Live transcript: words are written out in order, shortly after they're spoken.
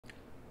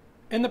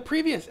In the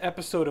previous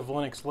episode of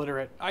Linux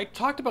Literate, I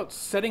talked about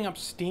setting up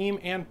Steam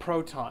and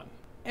Proton.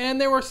 And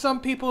there were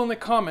some people in the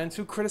comments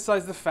who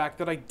criticized the fact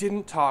that I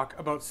didn't talk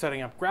about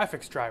setting up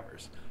graphics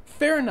drivers.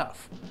 Fair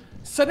enough.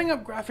 Setting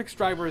up graphics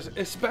drivers,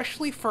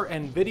 especially for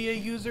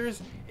Nvidia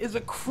users, is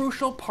a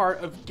crucial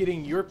part of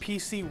getting your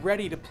PC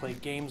ready to play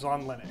games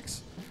on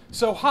Linux.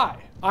 So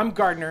hi, I'm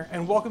Gardiner,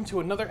 and welcome to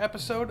another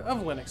episode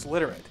of Linux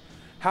Literate,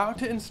 how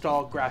to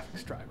install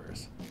graphics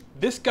drivers.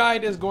 This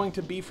guide is going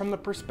to be from the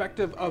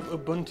perspective of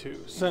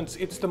Ubuntu, since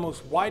it's the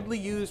most widely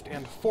used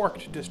and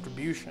forked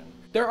distribution.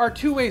 There are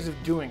two ways of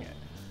doing it.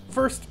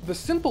 First, the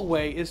simple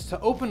way is to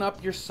open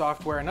up your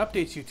Software and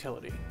Updates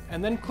utility,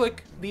 and then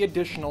click the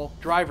Additional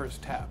Drivers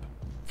tab.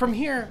 From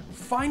here,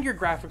 find your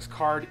graphics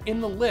card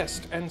in the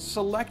list and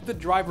select the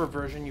driver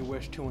version you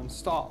wish to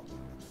install.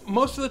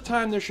 Most of the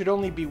time there should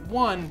only be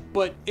one,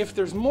 but if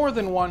there's more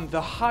than one, the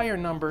higher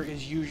number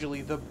is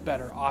usually the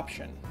better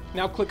option.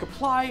 Now click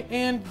Apply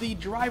and the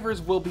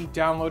drivers will be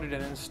downloaded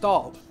and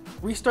installed.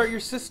 Restart your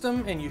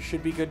system and you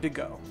should be good to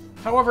go.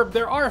 However,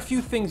 there are a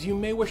few things you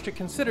may wish to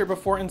consider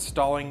before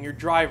installing your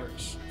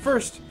drivers.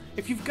 First,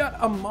 if you've got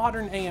a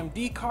modern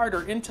AMD card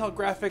or Intel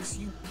graphics,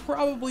 you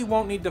probably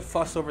won't need to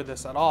fuss over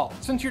this at all,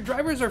 since your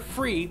drivers are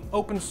free,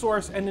 open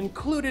source, and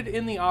included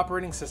in the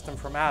operating system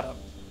from Atom.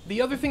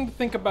 The other thing to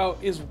think about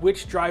is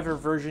which driver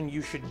version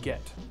you should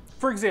get.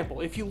 For example,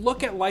 if you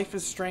look at Life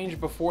is Strange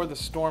before the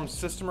Storm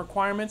system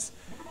requirements,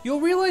 you'll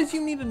realize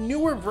you need a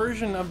newer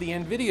version of the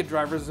Nvidia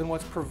drivers than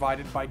what's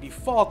provided by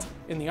default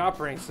in the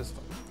operating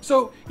system.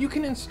 So you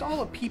can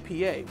install a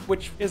PPA,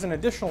 which is an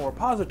additional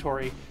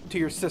repository to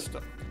your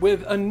system,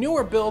 with a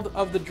newer build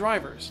of the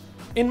drivers.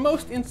 In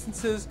most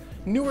instances,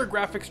 newer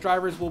graphics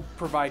drivers will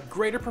provide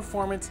greater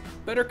performance,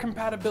 better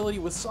compatibility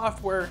with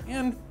software,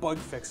 and bug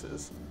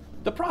fixes.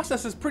 The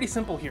process is pretty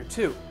simple here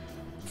too.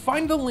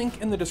 Find the link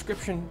in the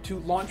description to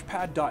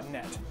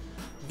launchpad.net.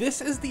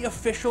 This is the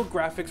official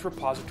graphics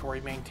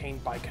repository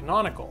maintained by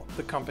Canonical,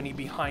 the company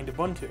behind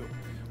Ubuntu.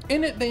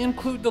 In it, they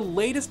include the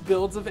latest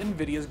builds of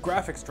Nvidia's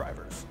graphics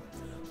drivers.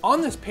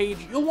 On this page,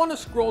 you'll want to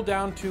scroll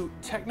down to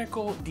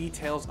Technical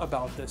Details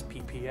about this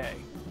PPA,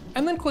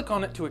 and then click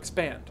on it to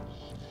expand.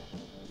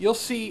 You'll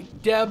see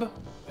deb,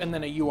 and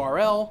then a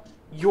URL,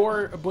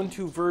 your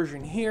Ubuntu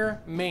version here,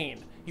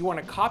 main. You want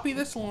to copy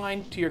this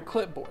line to your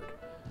clipboard.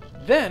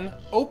 Then,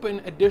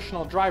 open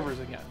Additional Drivers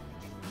again.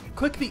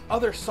 Click the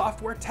Other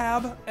Software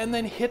tab, and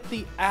then hit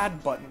the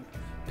Add button.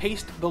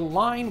 Paste the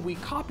line we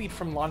copied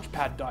from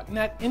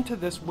launchpad.net into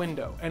this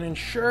window, and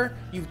ensure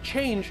you've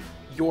changed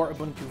your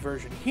Ubuntu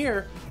version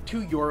here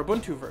to your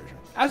Ubuntu version.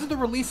 As of the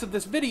release of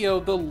this video,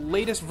 the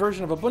latest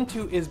version of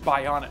Ubuntu is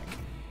Bionic.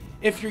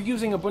 If you're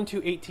using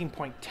Ubuntu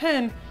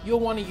 18.10, you'll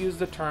want to use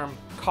the term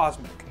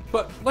Cosmic.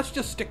 But let's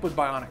just stick with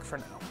Bionic for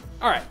now.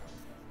 Alright,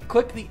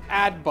 click the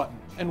Add button,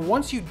 and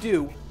once you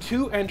do,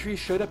 two entries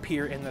should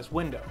appear in this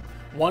window.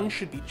 One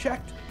should be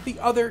checked, the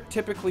other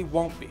typically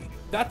won't be.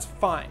 That's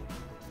fine.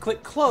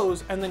 Click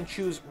Close and then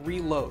choose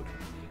Reload.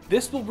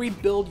 This will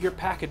rebuild your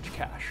package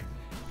cache.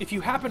 If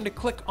you happen to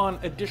click on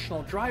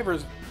Additional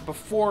Drivers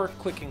before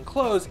clicking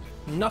Close,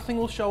 nothing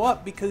will show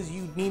up because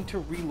you need to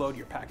reload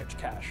your package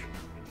cache.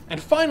 And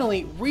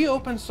finally,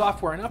 reopen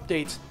Software and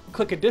Updates,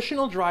 click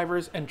Additional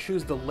Drivers, and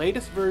choose the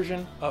latest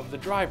version of the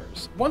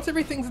drivers. Once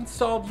everything's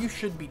installed, you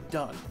should be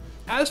done.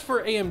 As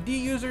for AMD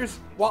users,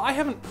 while I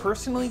haven't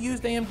personally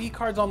used AMD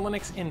cards on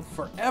Linux in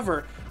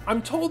forever,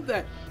 I'm told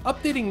that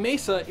updating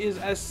Mesa is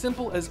as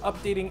simple as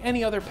updating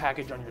any other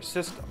package on your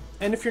system.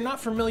 And if you're not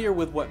familiar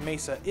with what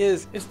Mesa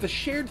is, it's the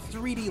shared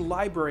 3D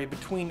library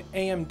between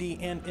AMD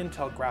and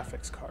Intel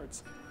graphics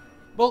cards.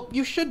 Well,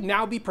 you should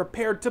now be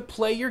prepared to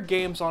play your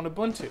games on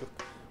Ubuntu.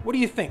 What do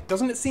you think?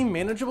 Doesn't it seem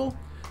manageable?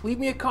 Leave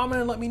me a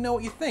comment and let me know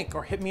what you think,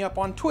 or hit me up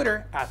on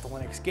Twitter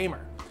 @TheLinuxGamer.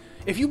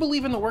 If you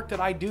believe in the work that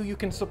I do, you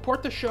can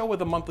support the show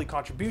with a monthly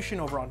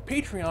contribution over on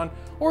Patreon,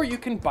 or you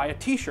can buy a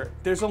t-shirt.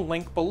 There's a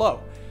link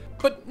below.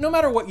 But no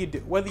matter what you do,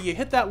 whether you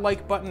hit that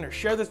like button or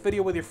share this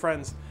video with your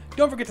friends,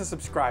 don't forget to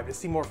subscribe to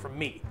see more from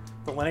me,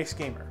 the Linux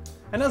Gamer.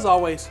 And as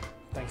always,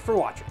 thanks for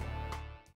watching.